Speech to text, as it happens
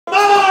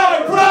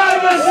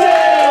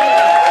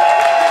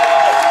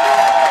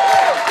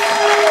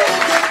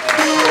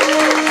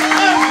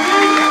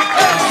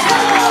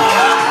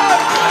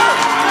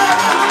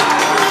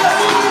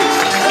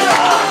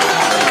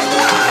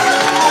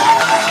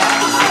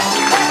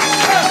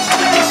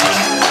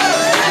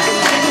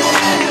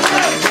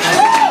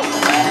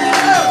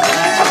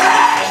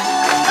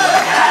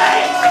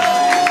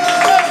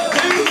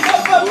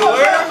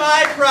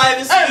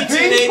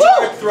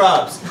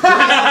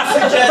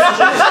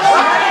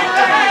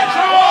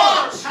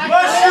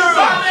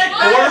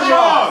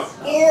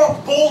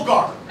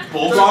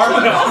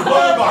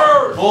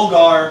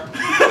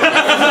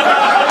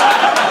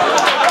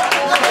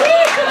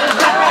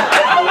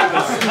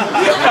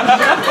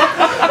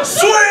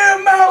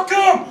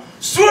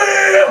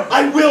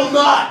I will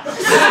not!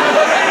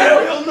 I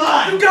will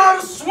not! You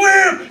gotta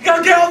swim! You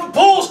gotta get out of the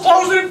pool! It's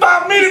closing in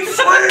 5 minutes!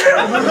 Swim!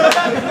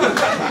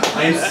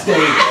 I'm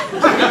staying.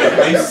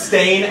 I'm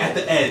staying at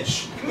the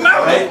edge.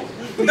 Right?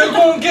 They're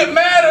gonna get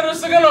mad at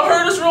us. They're gonna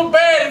hurt us real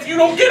bad if you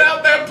don't get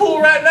out that pool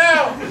right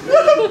now.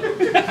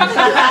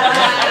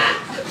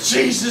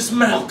 Jesus,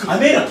 Malcolm. I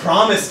made a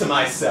promise to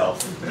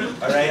myself.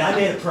 Alright, I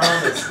made a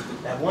promise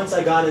that once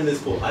I got in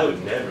this pool, I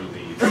would never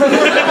leave.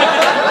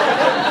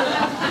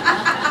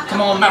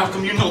 Come on,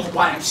 Malcolm, you know the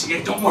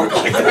YMCA don't work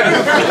like that.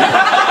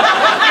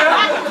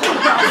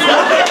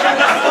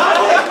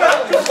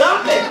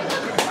 Stop it!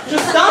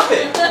 Just stop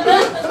it!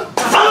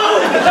 Oh,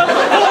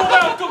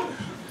 Malcolm!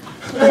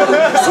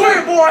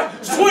 Swim, boy!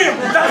 Swim!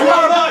 That's why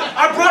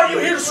I brought you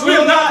here to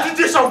swim, not to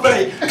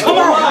disobey! Come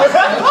on!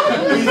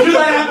 You threw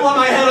that apple on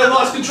my head, I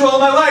lost control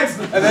of my legs!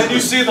 And then you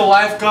see the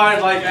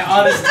lifeguard like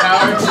on his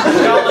tower.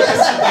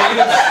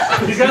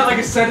 He's got like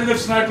a sedative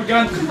sniper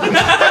gun.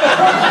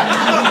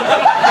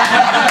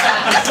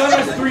 Son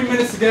has 3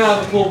 minutes to get out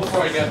of the pool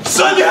before I get.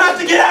 Son, you have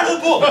to get out of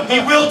the pool! He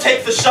will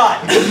take the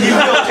shot! He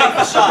will take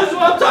the shot! That's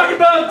what I'm talking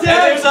about,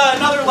 Dad! And there's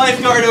another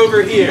lifeguard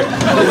over here.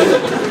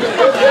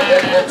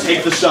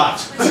 Take the shot.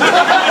 We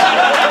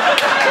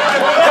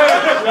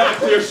have a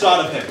clear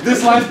shot of him.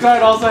 This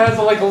lifeguard also has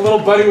like a little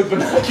buddy with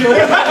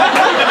binoculars.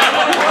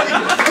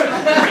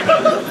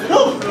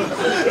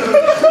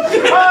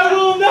 I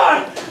will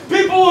not!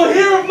 People will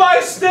hear of my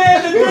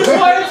stand at this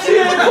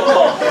YMCA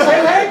pool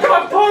in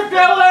Hancock Park,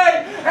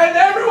 LA, and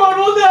everyone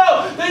will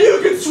know that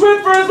you can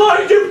swim for as long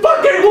as you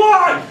fucking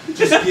want!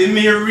 Just give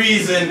me a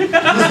reason.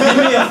 Just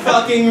give me a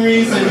fucking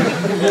reason,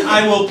 and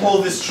I will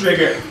pull this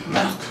trigger.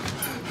 Malcolm,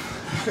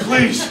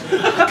 please,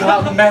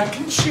 got mac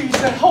and cheese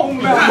at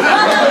home, Malcolm.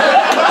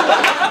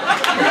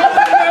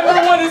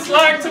 Remember what it's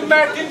like to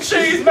mac and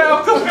cheese,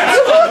 Malcolm?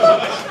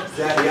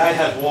 Daddy, I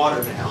have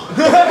water now.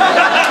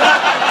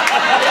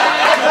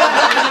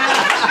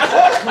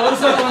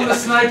 Close up on the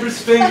sniper's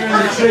finger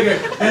and the trigger,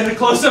 and a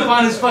close up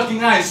on his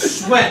fucking eyes.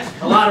 Sweat.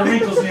 A lot of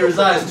wrinkles near his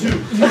eyes, too. Do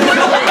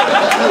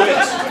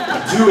it.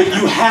 Do it.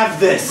 You have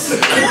this.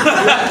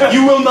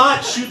 You will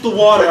not shoot the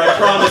water, I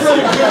promise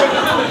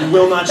you. You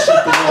will not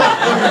shoot the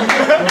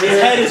water. His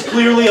head is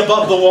clearly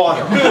above the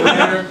water.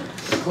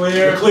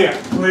 Clear. Clear.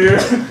 Clear.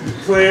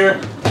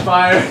 Clear.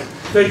 Fire.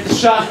 Take the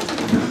shot.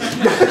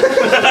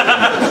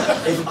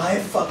 If I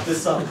fuck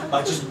this up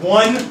by just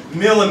 1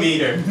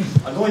 millimeter,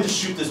 I'm going to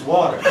shoot this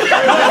water.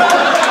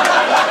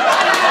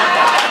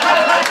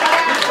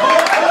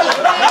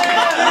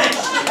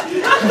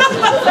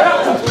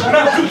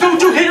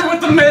 Don't you hear what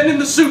the men in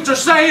the suits are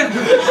saying?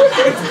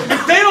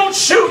 If they don't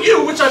shoot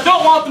you, which I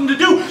don't want them to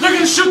do, they're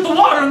going to shoot the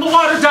water and the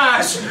water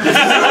dies. The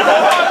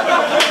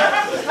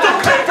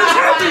Packers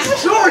have this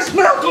choice,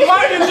 Malcolm.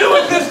 Why are you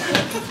doing this?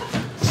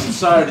 I'm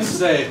sorry to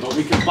say, but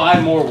we can buy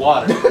more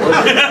water. We're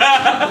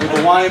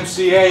the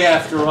YMCA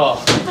after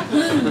all.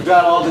 We've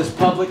got all this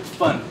public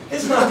funding.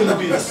 It's not going to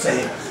be the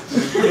same.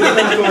 It's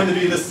not going to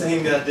be the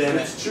same,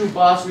 goddammit. It's true,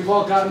 boss. We've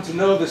all gotten to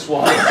know this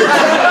water.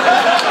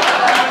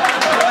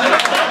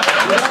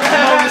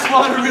 This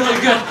water really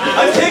good.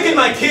 I've taken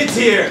my kids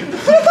here.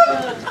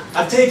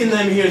 I've taken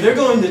them here. They're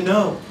going to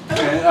know.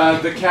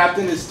 And the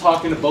captain is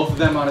talking to both of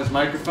them on his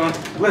microphone.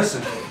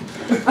 Listen,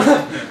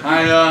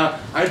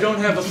 I don't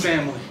have a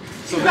family,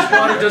 so this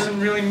water doesn't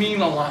really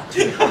mean a lot to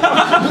me.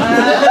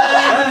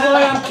 That's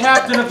why I'm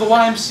captain of the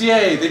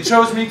YMCA. They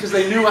chose me because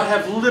they knew I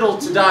have little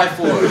to die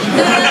for,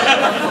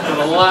 but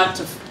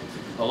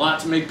a lot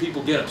to make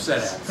people get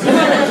upset at.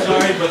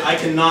 Sorry, but I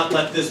cannot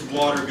let this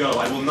water go.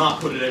 I will not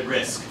put it at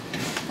risk.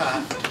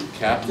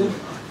 Captain?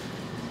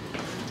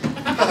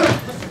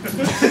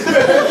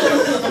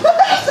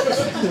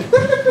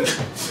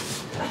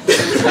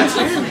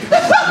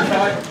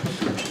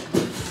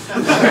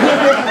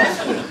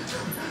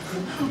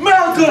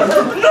 Malcolm,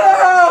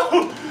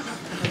 no!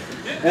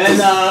 And,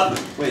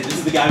 wait, this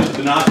is the guy with the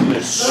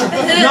binoculars.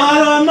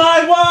 Not on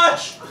my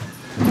watch!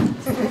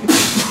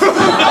 He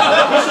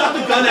shot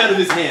the gun out of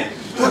his hand.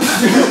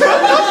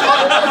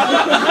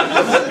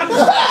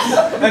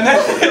 And then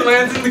it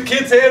lands in the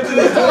kid's hands and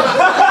it's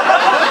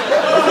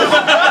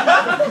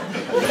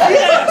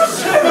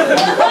Yes!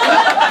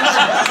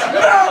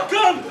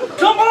 Malcolm,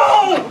 come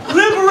on!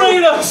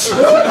 Liberate us!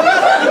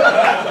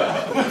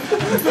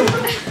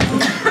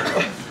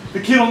 The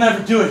kid will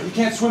never do it. He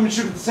can't swim and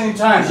shoot at the same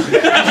time. Son,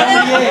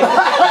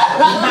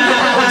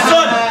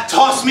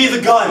 toss me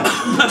the gun.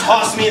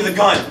 Toss me the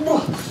gun.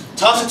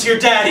 Toss it to your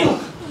daddy.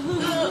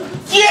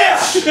 Yeah!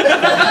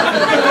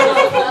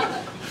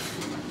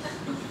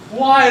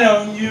 Why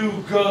don't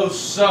you go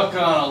suck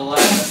on a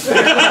lemon?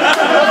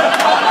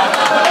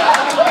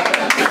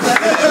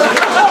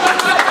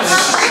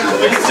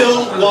 We're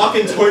still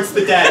walking towards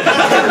the daddy.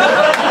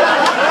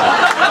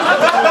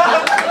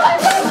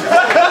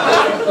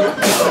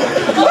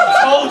 I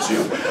told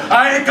you,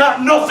 I ain't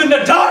got nothing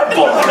to die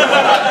for!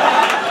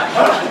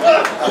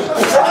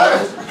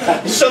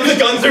 Shove the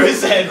gun through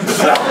his head.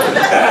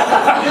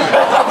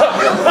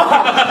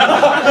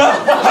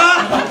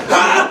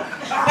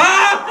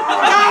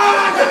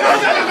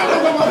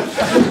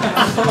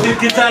 Kid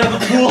gets out of the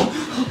pool.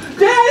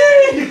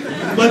 Daddy!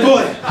 My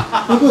boy,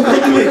 come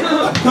to me.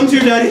 Come to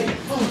your daddy.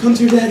 Come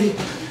to your daddy.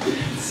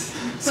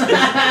 This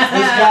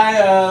guy,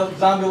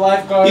 zombie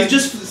lifeguard. He's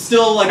just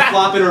still like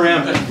flopping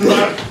around.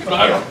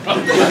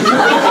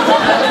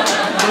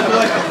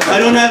 I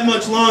don't have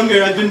much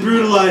longer. I've been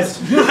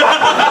brutalized.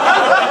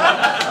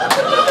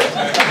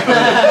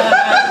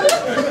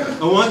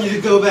 I want you to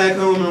go back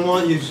home and I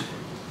want you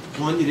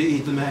to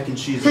eat the mac and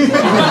cheese.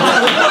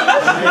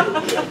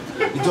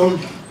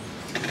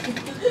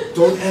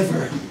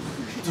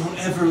 Don't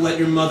ever let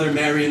your mother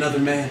marry another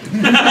man.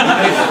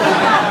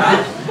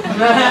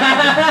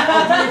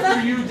 I'll do it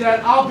for you,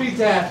 Dad. I'll be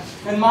Dad,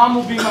 and Mom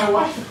will be my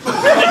wife.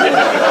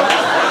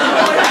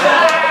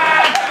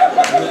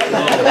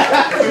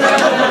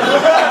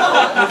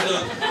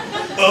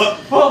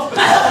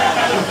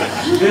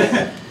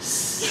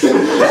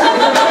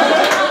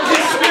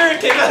 His spirit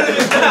came out of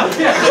his mouth.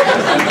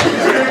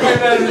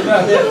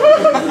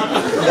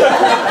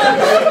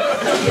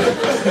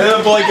 And then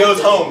the boy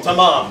goes home to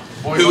Mom,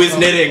 who is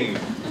knitting.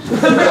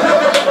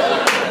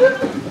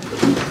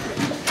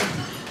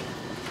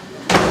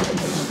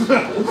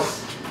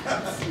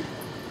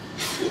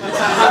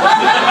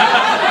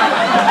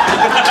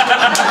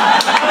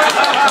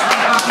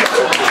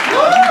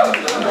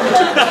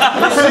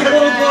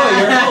 Little boy,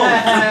 you're home.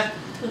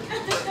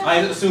 I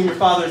assume your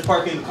father is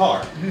parking the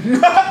car. He's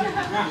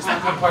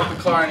not gonna park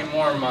the car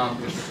anymore, Mom.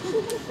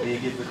 Will you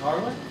give the car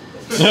away?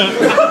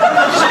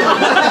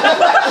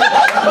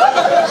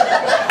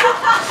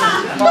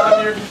 Mom,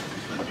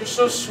 you're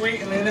so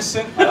sweet and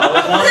innocent. I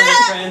always wanted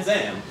a Trans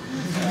Am.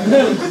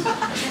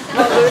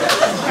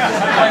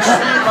 My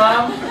sweet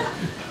Mom.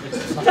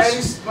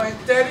 My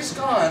daddy's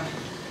gone.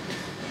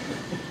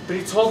 But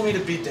he told me to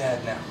be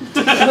Dad now.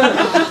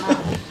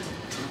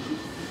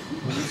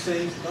 When you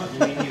say he's gone, you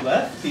mean he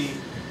left? He's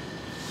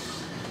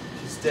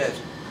dead.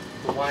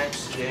 The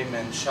YMCA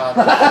men shot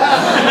him.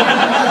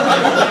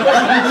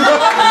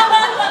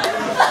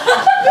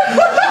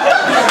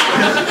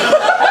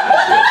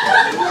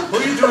 Who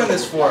are you doing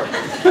this for?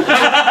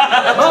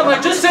 Mom, I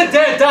just said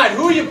Dad died.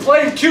 Who are you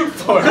playing cute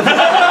for?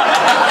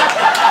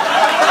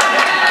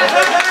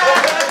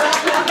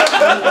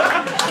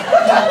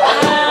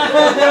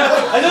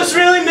 I just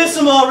really miss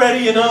him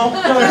already, you know?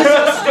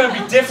 This is going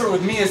to be different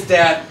with me as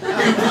Dad.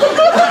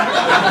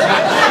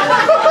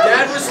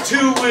 Dad was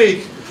too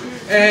weak.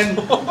 And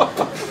You're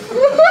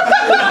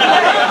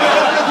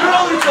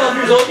only 12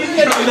 years old. You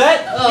can't do that.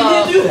 You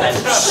can't do that.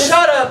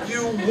 shut up,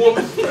 you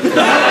woman.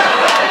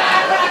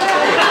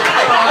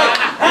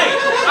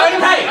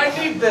 I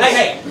need this.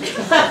 Hey.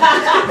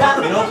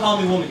 You don't call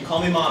me woman. You call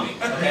me mommy.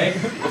 Okay?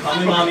 You call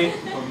me mommy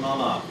or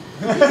mama.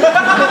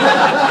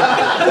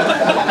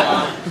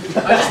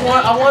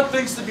 I want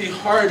things to be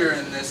harder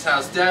in this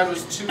house. Dad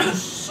was too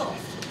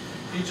soft.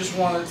 He just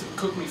wanted to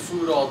cook me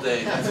food all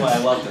day. That's why I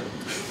loved him.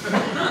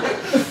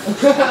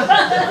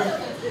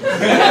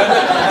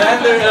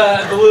 And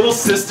the little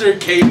sister,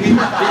 Katie, who's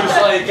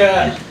like,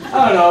 I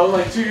don't know,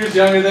 like 2 years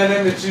younger than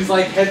him, and she's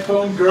like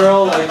headphone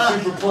girl, like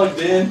super plugged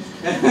in.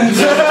 And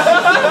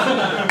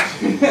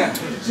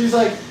she's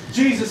like,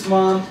 Jesus,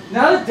 Mom,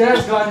 now that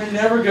Dad's gone, you're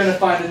never going to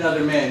find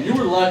another man. You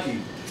were lucky.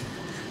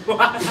 You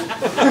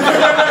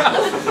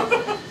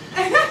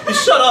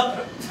shut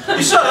up.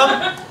 You shut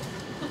up.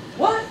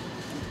 What?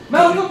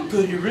 Malcolm?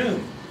 Go to your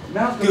room.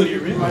 Malcolm, Go to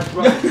your room. my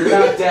brother. You're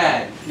not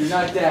Dad. You're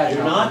not Dad.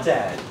 You're not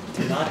Dad.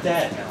 You're not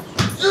Dad now.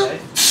 Okay?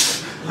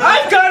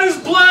 I've got his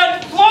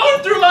blood flowing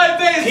through my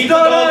veins. Keep the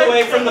dog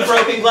away from the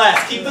broken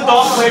glass. Keep the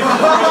dog away from the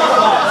broken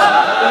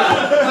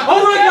glass.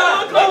 Oh my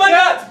God! Oh my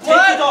God!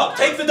 Take the dog.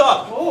 Take the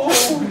dog. Oh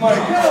my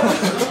God!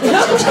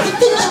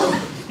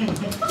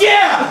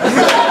 Yeah!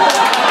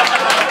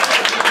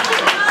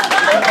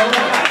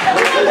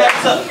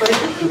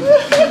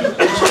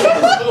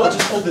 I'll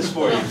just hold this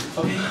for you.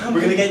 Okay?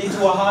 We're gonna get you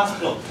to a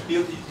hospital.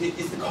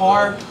 Is the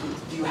car?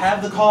 Do you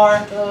have the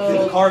car?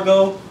 Did the car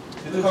go?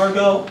 Did the car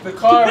go? The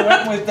car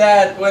went with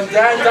Dad. When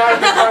Dad died,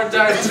 the car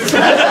died too.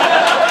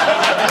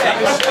 Okay.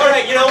 All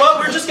right. You know what?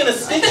 We're just gonna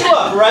stitch you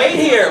up right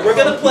here. We're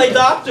gonna play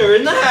doctor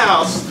in the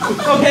house.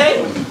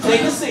 Okay?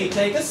 Take a seat.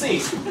 Take a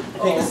seat.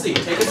 Take a seat.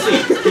 Take a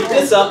seat. Keep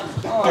this up.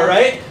 All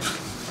right?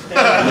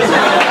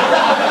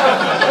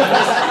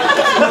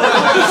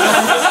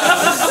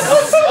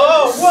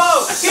 Oh,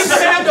 whoa! Keep your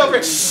hand over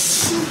it.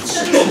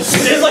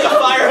 It's like a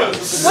fire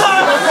hose.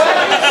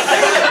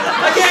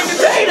 I can't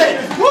contain it.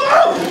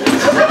 Whoa!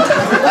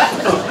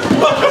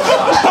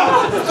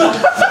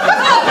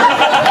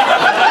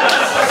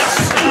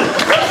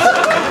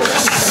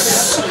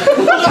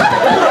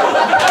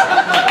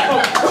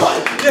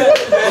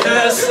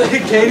 Yes,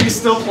 Katie's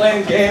still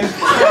playing games.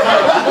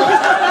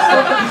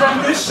 From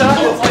this shot,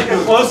 it's like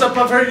a close-up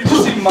of her. You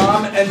just see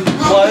Mom and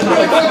blood.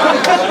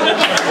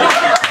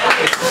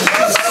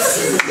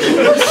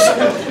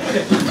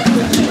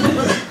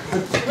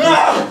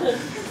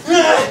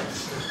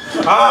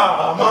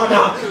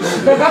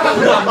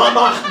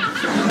 Mama!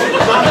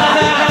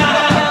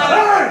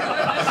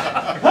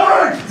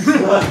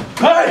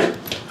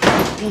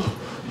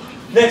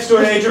 Next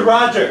door neighbor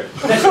Roger.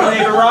 Next door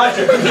neighbor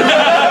Roger.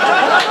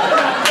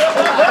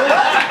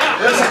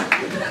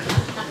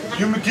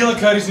 You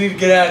McGillicuddies need to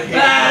get out of here.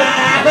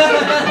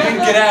 You need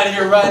to get out of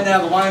here right now.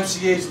 The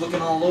YMCA's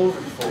looking all over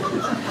you for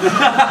you.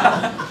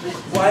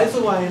 Why is the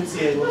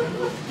YMCA looking?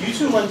 You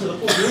two went to the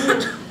pool.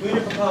 You and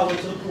your papa went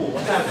to the pool.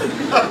 What happened?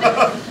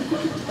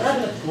 What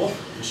happened at the pool?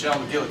 Michelle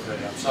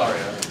McGillicuddy, I'm sorry.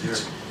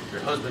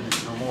 Your husband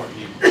is no more.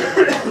 He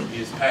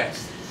is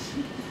passed.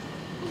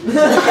 Who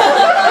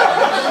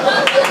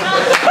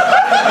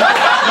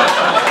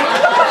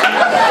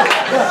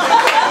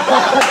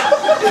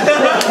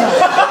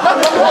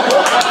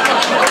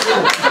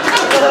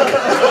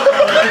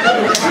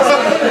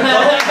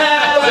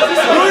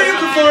are you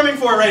performing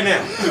for right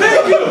now?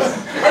 Thank you! I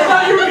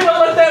thought you were going to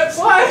let that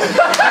slide.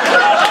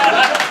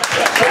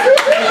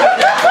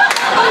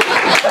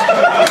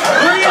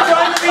 Who are you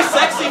trying to be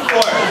sexy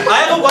for? I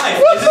have a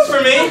wife. Is this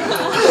for me?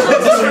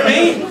 Is this for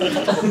me?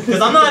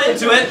 Because I'm not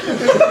into it.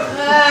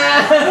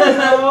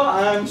 No,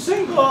 I'm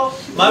single.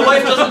 My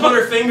wife doesn't put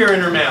her finger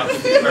in her mouth,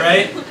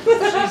 alright?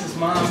 Jesus,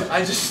 Mom,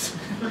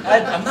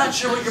 I'm not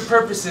sure what your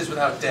purpose is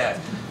without Dad.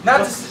 Not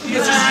to, it's just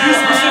you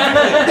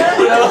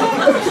specifically, you know?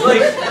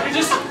 Like,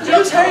 you're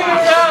just hanging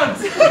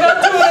around, you're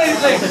not doing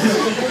anything.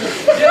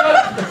 You know,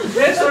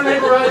 next door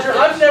neighbor Roger,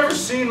 I've never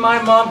seen my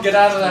mom get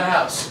out of the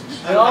house.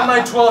 In all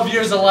my 12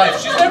 years of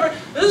life,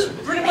 this is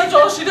pretty much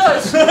all she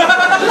does. Just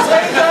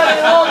hangs out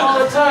at home all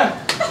the time.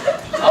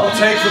 I'll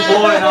take the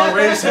boy and I'll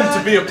raise him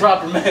to be a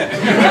proper man.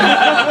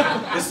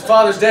 His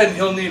father's dead and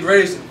he'll need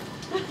raising.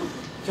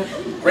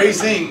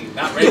 Raising,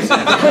 not raising.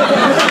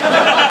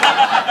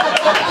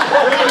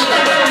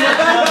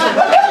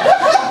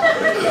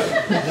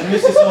 I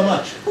miss you so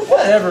much.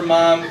 Whatever,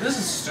 Mom. This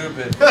is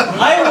stupid.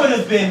 I would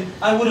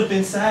have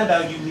been sad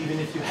about you leaving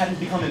if you hadn't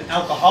become an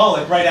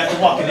alcoholic right after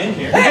walking in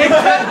here.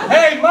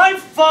 Hey, my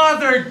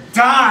father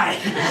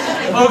died.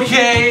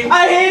 Okay?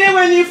 I hate it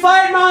when you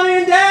fight Mommy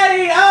and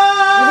Daddy.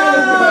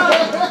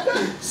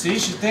 Oh! See,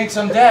 she thinks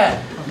I'm Dad.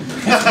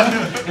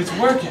 It's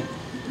working.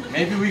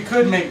 Maybe we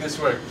could make this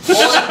work.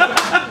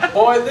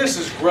 Boy, this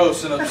is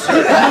gross and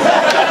absurd.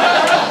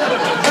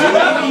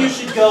 Maybe you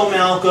should go,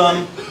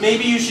 Malcolm.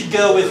 Maybe you should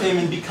go with him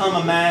and become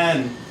a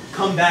man.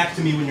 Come back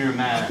to me when you're a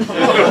man.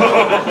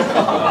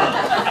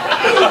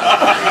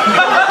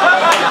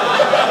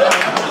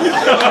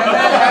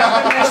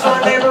 Next door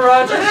neighbor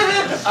Roger,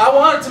 I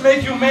wanted to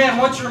make you a man.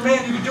 Once you're a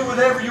man, you can do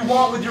whatever you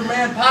want with your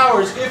man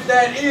powers. If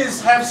that is,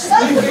 have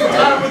sleeping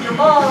time with your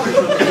mom. You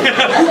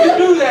can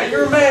do that.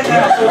 You're a man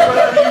now, so it's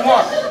whatever you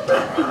want.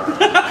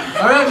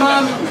 Alright,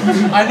 Mom,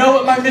 I know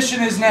what my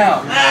mission is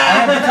now. I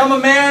have become a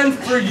man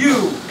for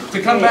you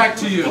to come back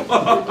to you. Is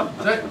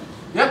that,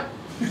 yep.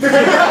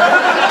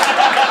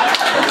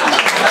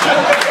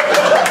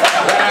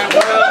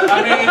 Well,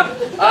 I mean,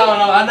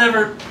 I don't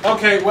know,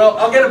 okay, well,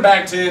 I'll get him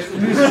back to you.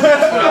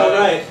 All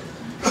right.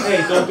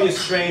 Hey, don't be a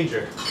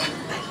stranger.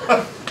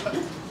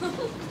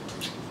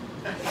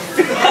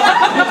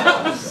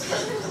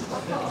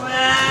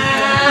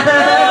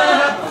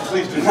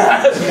 Please do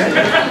not.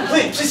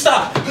 Please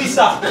stop. Please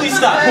stop. Please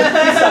stop. Please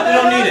stop. We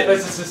don't need it.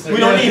 That's the sister. We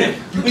don't need it.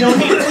 We don't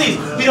need it. Please.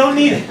 We don't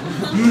need it.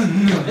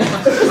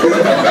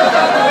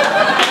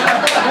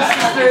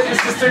 The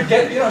sister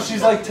you know,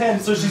 she's like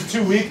 10, so she's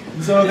too weak,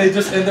 so they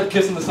just end up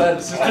kissing the side of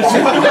the sister. Oh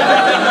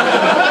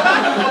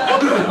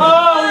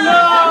no!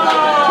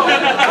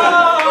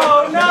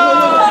 Oh no!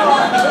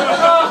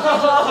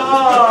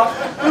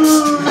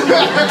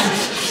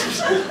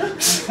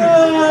 I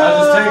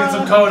was just taking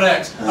some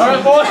Kodaks. All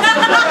right, boys.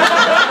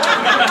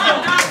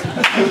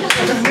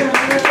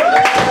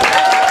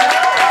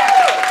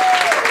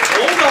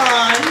 Hold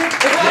on.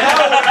 Now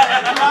we're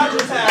at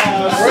Roger's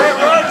house. We're at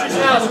Roger's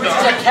house, which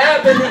is a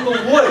cabin in the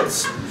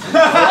woods.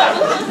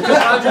 Because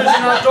Roger's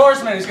an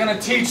outdoorsman. He's going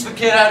to teach the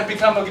kid how to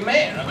become a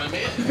man.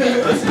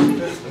 Listen, I'm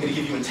going to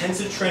give you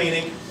intensive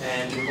training,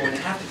 and you're going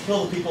to have to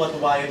kill the people at the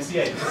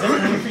YMCA. Because they're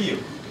coming for you.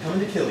 They're coming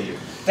to kill you.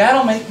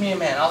 That'll make me a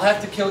man. I'll have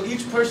to kill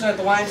each person at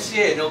the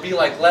YMCA, and it'll be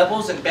like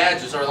levels and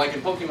badges, or like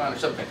in Pokemon or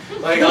something.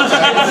 Like, I'll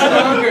just get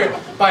stronger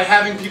by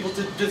having people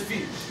to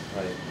defeat.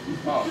 Right.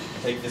 Oh.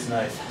 Take this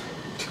knife.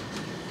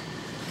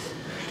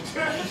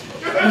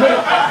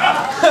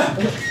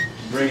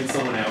 Bringing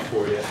someone out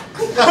for you.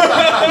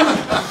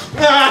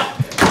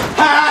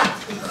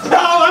 No,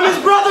 I'm his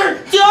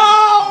brother!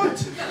 Don't!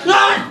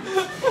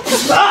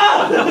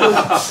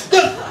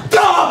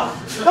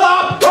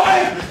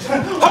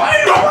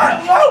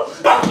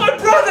 That's my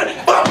brother!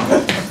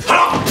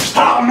 A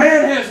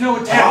man has no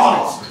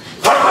attachments.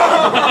 A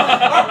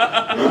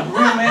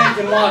real man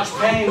can watch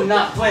pain and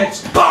not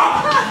flinch.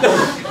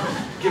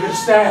 Give it a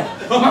stab.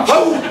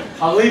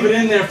 I'll leave it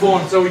in there for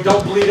him so he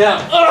don't bleed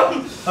out.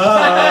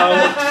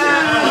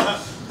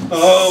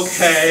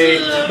 Okay.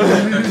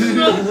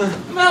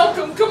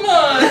 Malcolm, come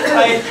on!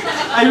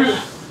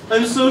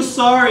 I'm so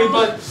sorry,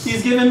 but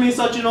he's given me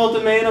such an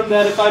ultimatum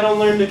that if I don't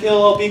learn to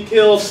kill, I'll be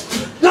killed.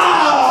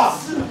 Ah!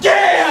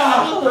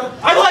 Yeah!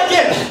 I like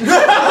it!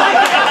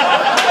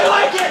 I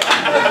like it!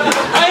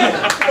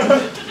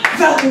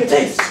 Malcolm, it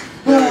tastes.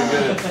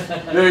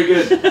 Very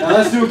good. Now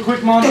let's do a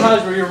quick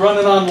montage where you're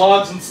running on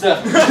logs and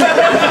stuff.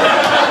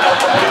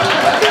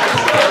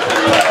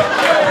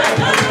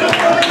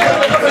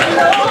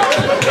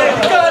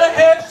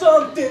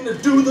 Something to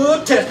do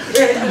the test,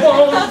 and you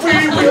want to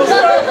free wheel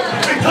start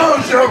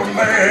because you're a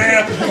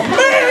man, and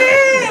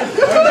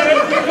then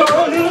you're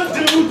gonna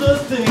do the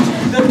things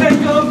that make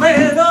a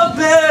man a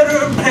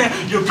better man.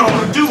 You're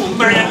gonna do a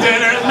man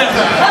better than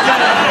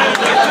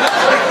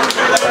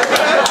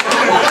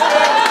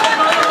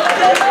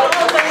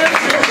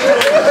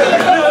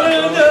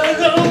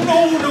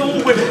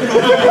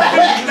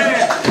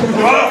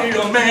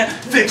no, a man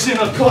fixing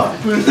a car.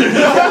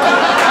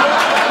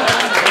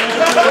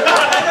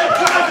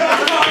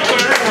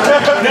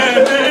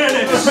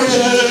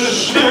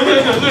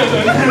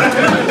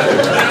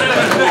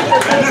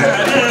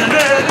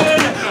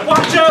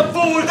 Watch out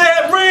for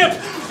that ramp!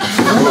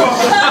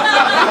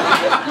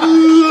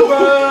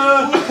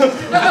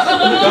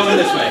 Going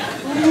this way.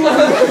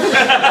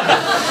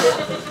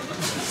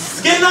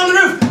 Getting on the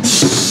roof!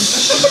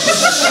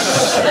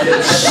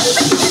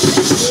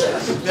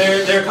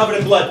 They're covered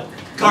in blood.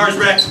 Car's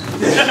wrecked.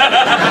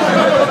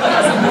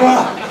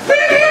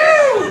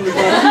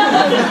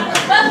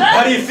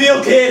 How do you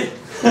feel, kid?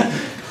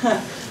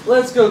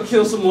 Let's go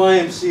kill some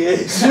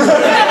YMCAs.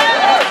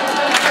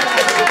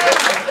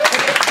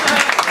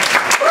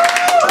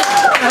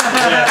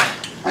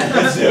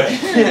 Let's do it.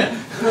 Yeah.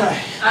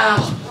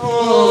 Ow.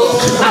 Oh.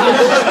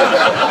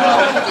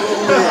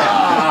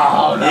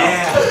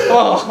 Yeah.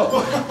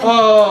 Oh.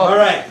 All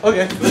right.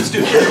 Okay. Let's do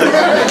it.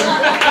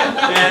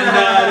 And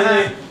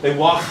then they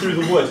walk through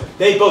the woods.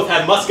 They both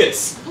had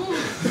muskets.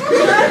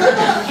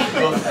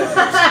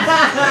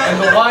 And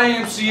the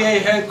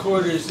YMCA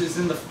headquarters is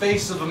in the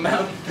face of a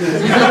mountain.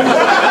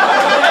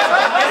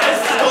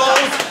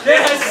 It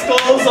has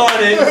skulls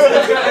on it.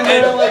 And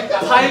there are like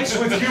pikes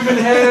with human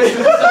heads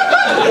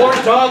or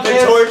dog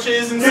heads.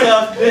 Torches and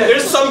stuff. Yeah.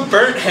 There's some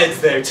burnt heads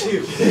there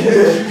too.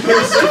 They've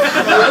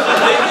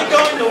been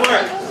going to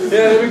work. Yeah,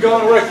 they've been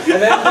going to work.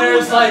 And then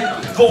there's like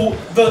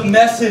the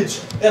message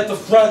at the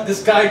front,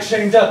 this guy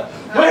chained up.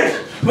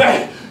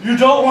 Wait, you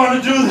don't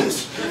want to do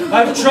this.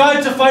 I've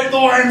tried to fight the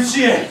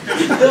YMCA.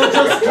 They'll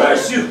just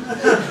curse you,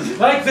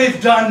 like they've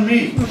done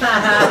me.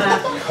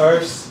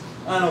 Curse?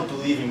 I don't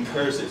believe in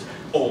curses,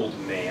 old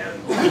man.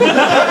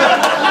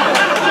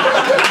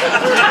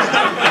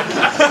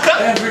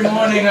 Every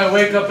morning I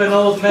wake up an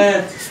old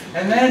man,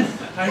 and then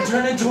I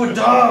turn into a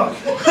dog.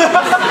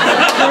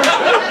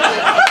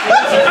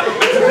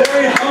 It's a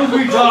very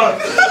hungry dog.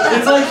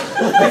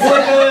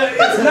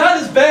 It's not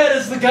as bad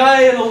as the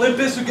guy in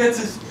Olympus who gets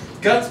his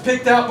guts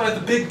picked out by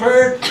the big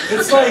bird.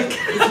 It's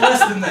less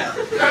than that.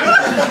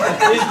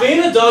 Is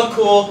being a dog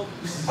cool?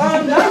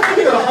 Not if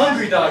you're a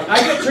hungry dog.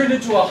 I get turned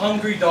into a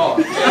hungry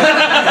dog.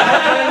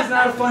 That is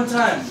not a fun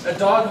time. A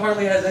dog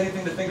hardly has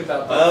anything to think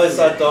about. I always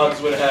thought dogs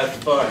would have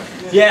fun.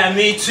 Yeah,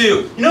 me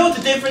too. You know what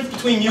the difference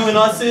between you and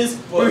us is?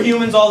 What? We're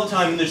humans all the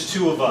time and there's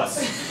two of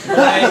us.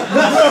 Right?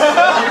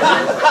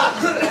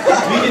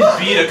 We can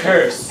beat a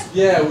curse.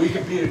 Yeah, we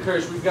can beat a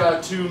curse. We've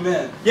got two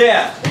men.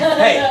 Yeah.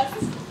 Hey.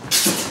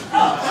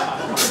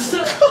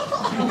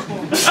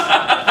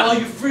 Oh,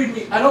 you freed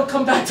me. I don't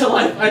come back to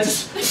life. I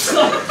just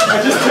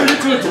turned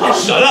into a dog.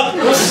 Shut up!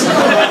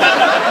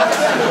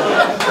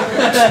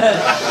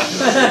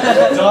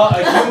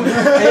 A human with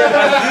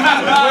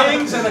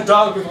wings and a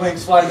dog with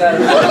wings flies out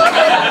of it.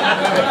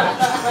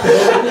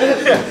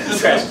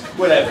 Scratch.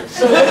 Whatever.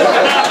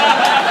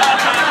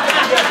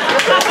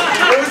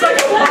 It was like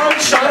a long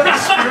shot of the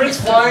spirits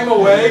flying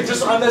away,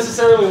 just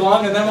unnecessarily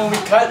long, and then when we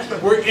cut,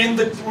 we're in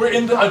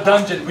a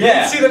dungeon. We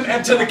didn't see them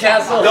enter the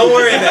castle. Don't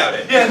worry about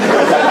it. Yeah.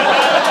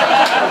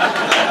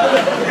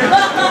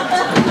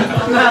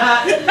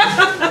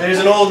 There's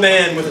an old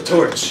man with a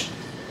torch.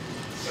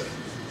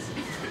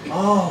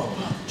 Oh,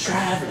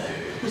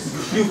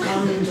 travelers. You've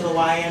come to the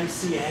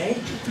YMCA?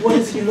 What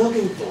is he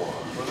looking for?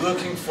 We're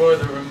looking for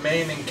the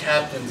remaining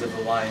captains of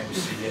the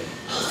YMCA.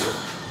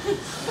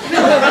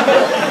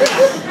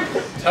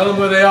 Tell them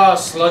where they are,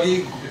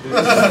 Sluggy.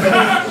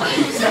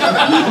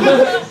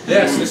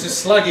 Yes, this is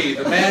Sluggy,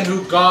 the man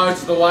who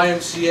guards the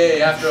YMCA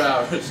after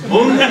hours.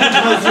 Only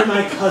because you're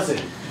my cousin.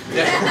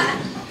 Yeah.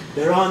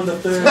 They're on the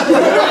third floor.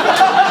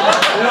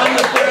 They're on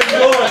the third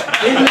floor,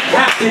 in the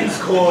captain's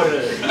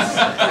quarters.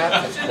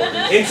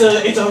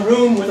 It's a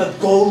room with a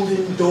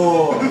golden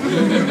door.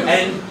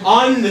 And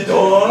on the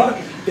door,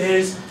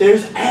 there's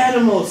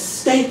animals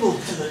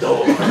stapled to the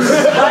door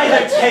by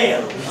their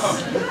tails.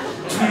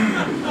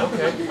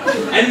 Okay.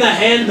 And the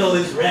handle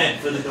is red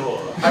for the door.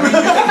 I mean,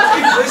 you can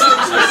keep listening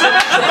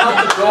specifics about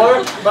the door,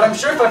 but I'm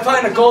sure if I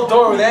find a gold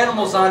door with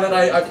animals on it,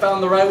 I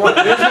found the right one.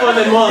 There's more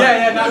than one.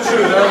 Yeah, not true.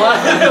 There are a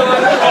lot.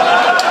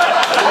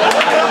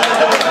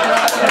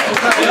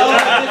 They all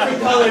have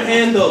different colored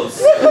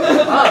handles.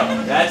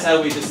 Oh. That's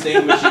how we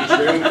distinguish each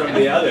room from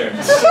the other.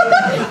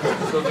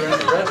 So they're in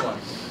the red one.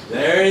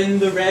 They're in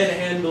the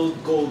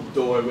red-handled gold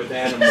door with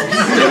animals.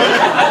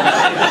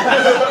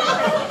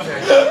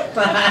 Okay.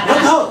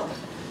 No!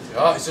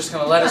 Oh, he's just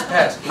gonna let us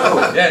pass.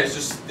 Yeah, he's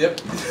just, yep.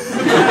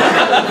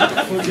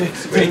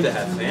 It's great to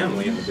have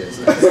family in the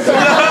business.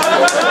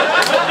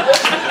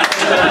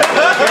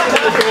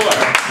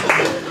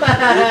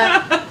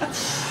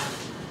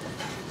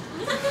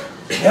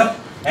 Yep,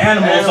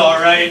 animals,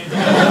 all right.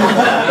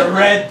 And a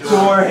red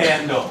door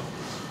handle.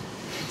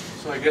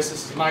 So I guess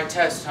this is my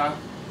test, huh?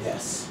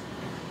 Yes.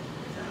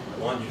 I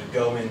want you to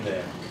go in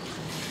there.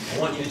 I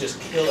want you to just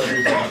kill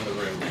everyone in the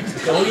room.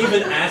 Don't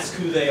even ask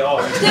who they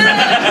are. If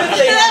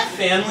they have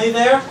family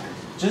there,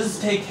 just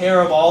take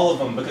care of all of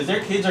them, because their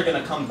kids are going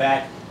to come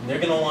back and they're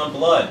going to want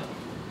blood.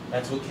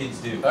 That's what kids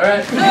do. All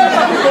right.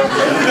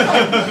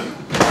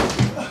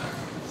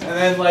 And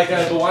then, like, the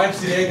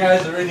YMCA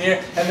guys are in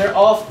here, and they're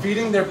all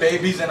feeding their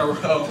babies in a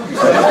row. They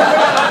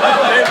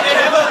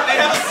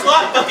have a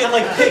slot bucket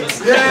like pigs.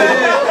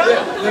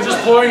 Yeah. They're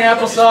just pouring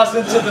applesauce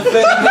into the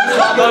thing.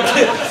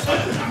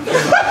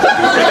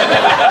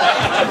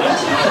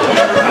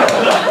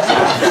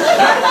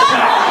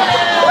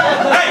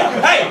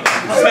 Hey!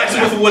 Smash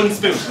it with a wooden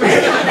spoon.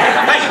 Hey!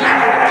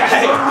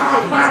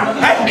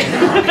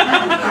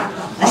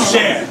 You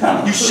share.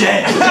 You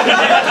share.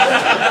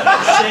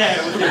 Share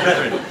with your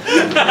brethren.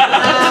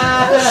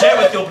 Share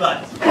with your blood.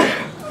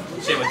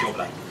 Share with your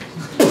blood.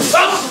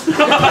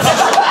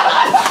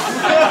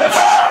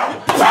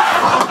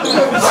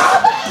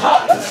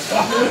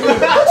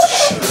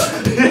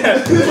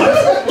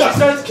 He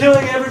starts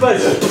killing everybody.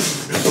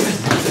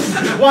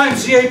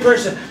 YMCA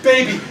person,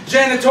 baby,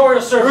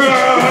 janitorial service.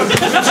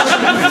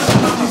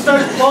 He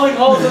starts calling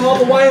all of them all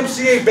the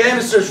YMCA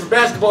banisters for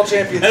basketball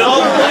champions. And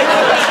all the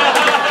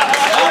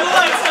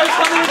lights start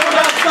coming from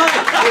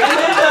outside. And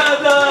then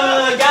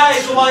the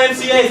guys, the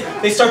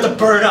YMCAs, they start to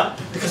burn up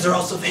because they're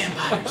also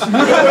vampires.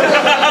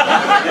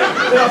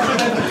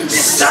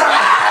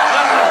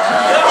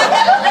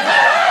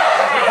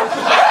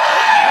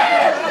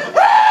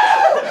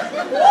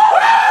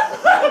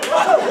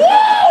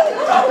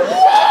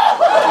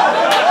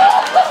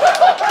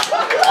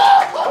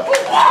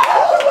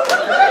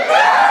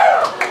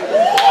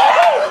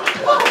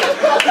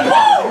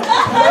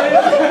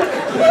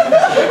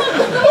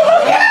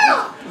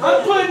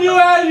 I'm putting you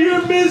out of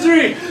your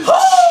misery.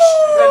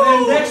 And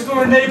then next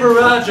door neighbor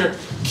Roger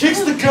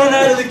kicks the gun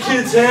out of the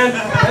kid's hand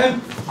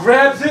and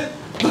grabs it.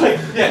 Like,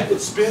 yeah,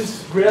 it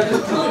spins, grabs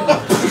it.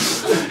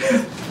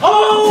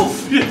 Oh!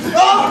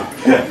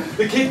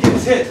 The kid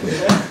gets hit.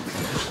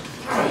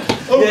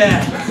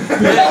 Yeah,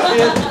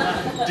 kid.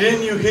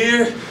 Didn't you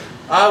hear?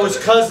 I was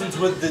cousins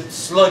with the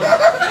slug. You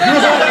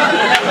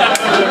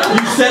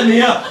set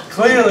me up.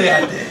 Clearly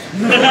I did.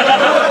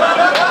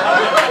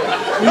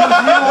 You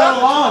were all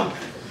along.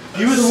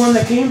 You were the one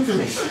that came for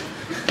me.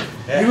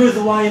 You were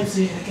the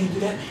YMCA that came to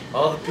get me.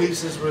 All the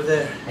pieces were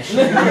there. I should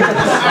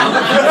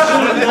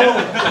have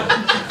known.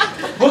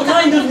 What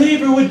kind of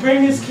neighbor would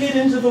bring his kid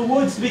into the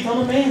woods to become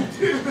a man?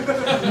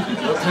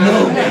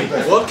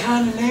 What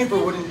kind of neighbor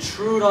would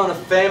intrude on a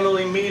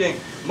family meeting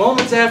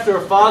moments after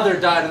a father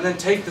died and then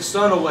take the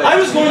son away? I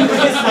was going to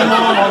kiss my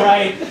mom, all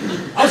right?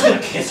 I was going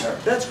to kiss her.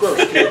 That's gross,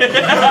 kid.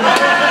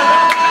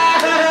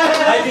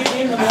 I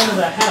became the man of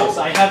the house.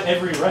 I have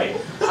every right.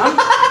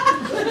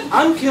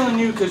 I'm killing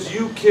you because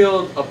you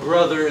killed a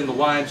brother in the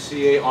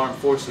YMCA armed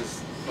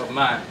forces of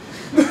mine.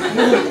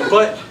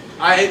 But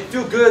I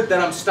feel good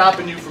that I'm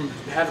stopping you from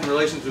having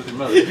relations with your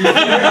mother. It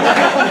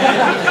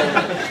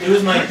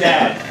was my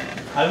dad.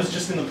 I was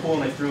just in the pool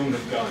and I threw him the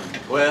gun.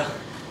 Well,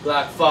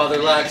 like father,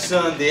 like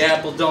son, the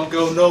apple don't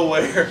go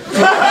nowhere.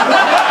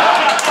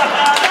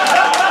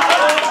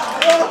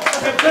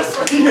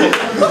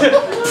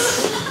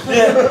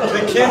 Yeah,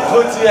 the kid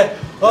puts you at,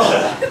 oh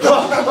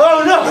no!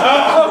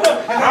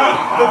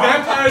 The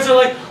vampires are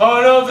like,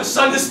 oh no, the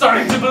son is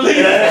starting to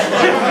believe.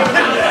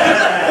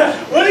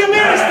 What do you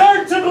mean he's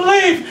starting to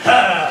believe?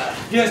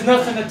 He has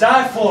nothing to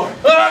die for.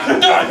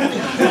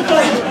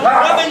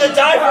 Nothing to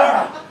die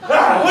for?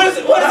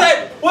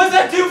 What does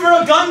that do for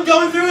a gun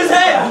going through his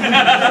head?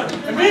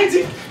 It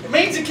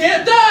means he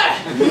can't die.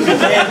 He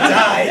can't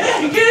die.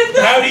 He can't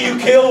die. How do you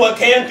kill what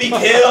can't be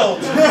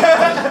killed?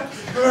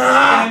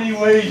 Any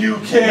way you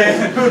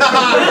can.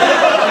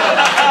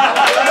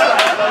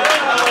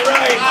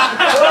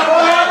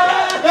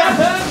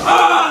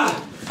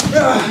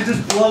 He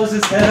just blows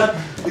his head up.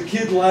 The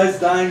kid lies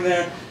dying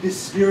there. His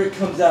spirit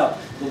comes out.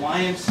 The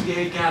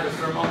YMCA gather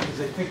for a moment because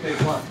they think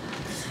they've won.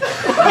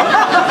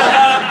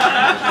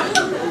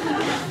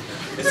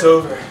 It's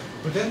over.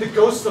 But then the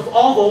ghosts of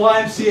all the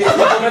YMCA people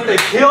that they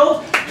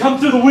killed come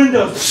through the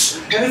windows.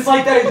 And it's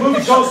like that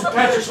movie Ghost with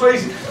Patrick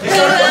Swayze.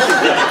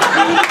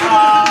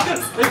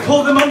 They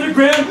pull them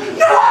underground.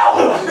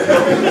 No!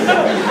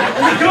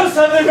 And the ghosts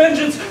have their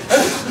vengeance.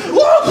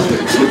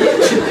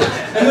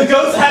 And the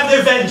ghosts have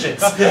their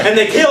vengeance. And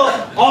they kill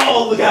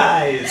all the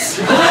guys.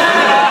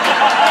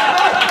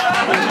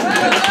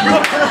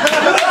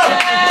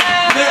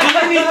 They're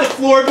underneath the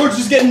floorboards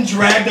just getting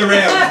dragged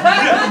around.